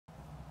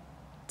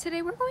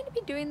Today we're going to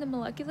be doing the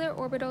molecular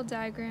orbital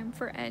diagram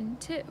for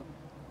N2.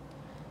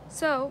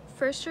 So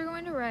first you're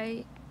going to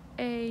write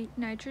a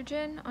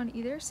nitrogen on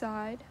either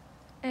side,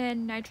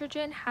 and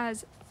nitrogen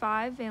has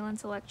 5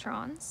 valence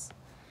electrons.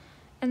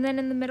 And then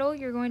in the middle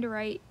you're going to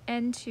write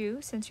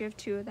N2 since you have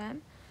 2 of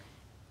them.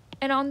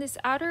 And on this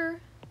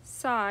outer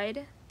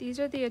side, these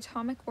are the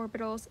atomic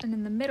orbitals, and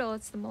in the middle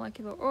it's the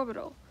molecular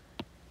orbital.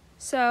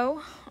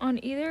 So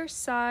on either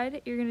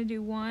side you're going to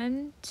do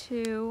 1,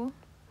 2,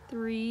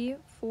 3,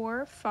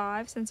 4,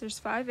 5, since there's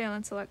 5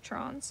 valence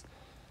electrons.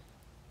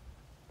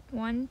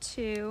 1,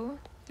 2,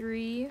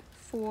 3,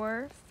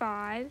 4,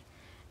 5,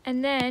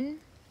 and then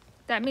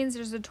that means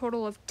there's a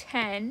total of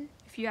 10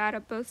 if you add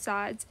up both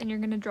sides, and you're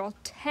going to draw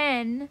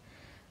 10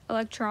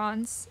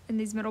 electrons in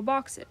these middle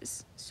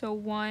boxes. So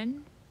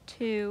 1,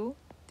 2,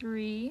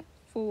 3,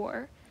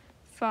 4,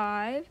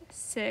 5,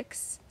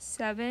 6,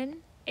 7,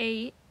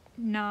 8,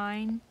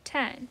 9,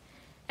 10.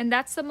 And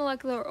that's the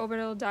molecular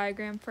orbital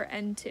diagram for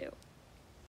N2.